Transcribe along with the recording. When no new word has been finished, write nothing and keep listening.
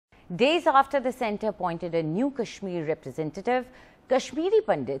Days after the centre appointed a new Kashmir representative, Kashmiri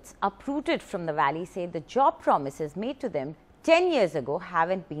Pandits uprooted from the valley say the job promises made to them 10 years ago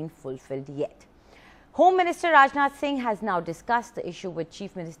haven't been fulfilled yet. Home Minister Rajnath Singh has now discussed the issue with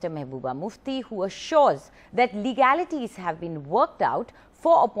Chief Minister Mehbooba Mufti, who assures that legalities have been worked out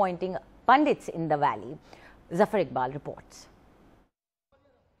for appointing Pandits in the valley. Zafar Iqbal reports.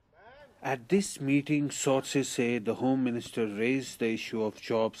 At this meeting, sources say the Home Minister raised the issue of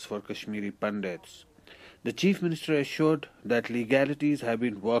jobs for Kashmiri Pandits. The Chief Minister assured that legalities have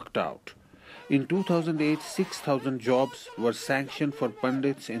been worked out. In 2008, 6,000 jobs were sanctioned for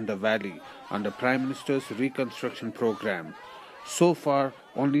Pandits in the valley under Prime Minister's reconstruction program. So far,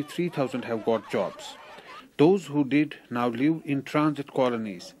 only 3,000 have got jobs. Those who did now live in transit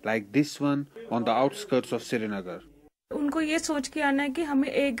colonies like this one on the outskirts of Srinagar. उनको ये सोच के आना है कि हमें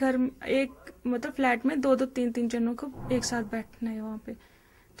एक घर एक मतलब फ्लैट में दो तीन जनों को एक साथ बैठना है वहाँ पे,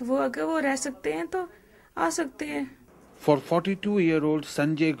 तो वो अगर वो रह सकते हैं तो आ सकते हैं. For 42-year-old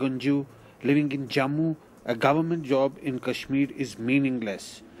Sanjay Gunju living in Jammu, a government job in Kashmir is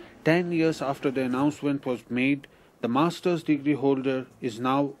meaningless. 10 years after the announcement was made, the master's degree holder is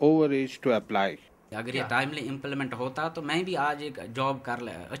now overage to apply. अगर ये टाइमली इम्प्लीमेंट होता तो मैं भी आज एक job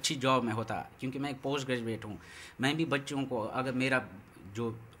अच्छी job में होता, क्योंकि मैं एक पोस्ट ग्रेजुएट हूँ. मैं भी बच्चों को अगर मेरा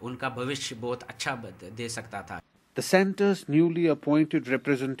जो उनका भविष्य बहुत अच्छा दे सकता था. The centre's newly appointed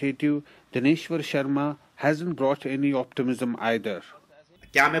representative Dineshwar Sharma hasn't brought any optimism either.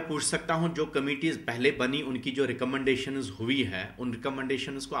 क्या मैं पूछ सकता हूं जो कमिटीज पहले बनी उनकी जो रिकमेंडेशंस हुई है उन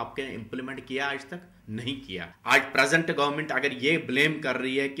रिकमेंडेशंस को आपके इम्प्लीमेंट किया? आज तक नहीं किया. आज प्रेजेंट गवर्नमेंट अगर ये ब्लेम कर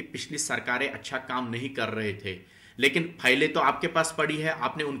रही है कि पिछली सरकारें अच्छा काम नहीं कर रहे थे, लेकिन फाइलें तो आपके पास पड़ी है,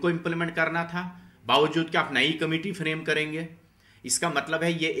 आपने उनको इम्प्लीमेंट करना था, बावजूद कि आप नई कमेटी फ्रेम करेंगे. इसका मतलब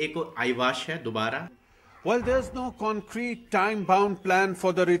है ये एक आईवाश है दोबारा. While there's no concrete time-bound plan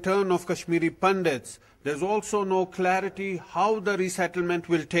for the return of Kashmiri Pandits, there's also no clarity how the resettlement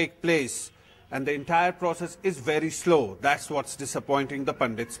will take place, and the entire process is very slow. That's what's disappointing the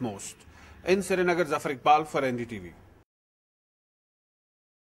Pandits most. In Srinagar, Zafar Iqbal for NDTV.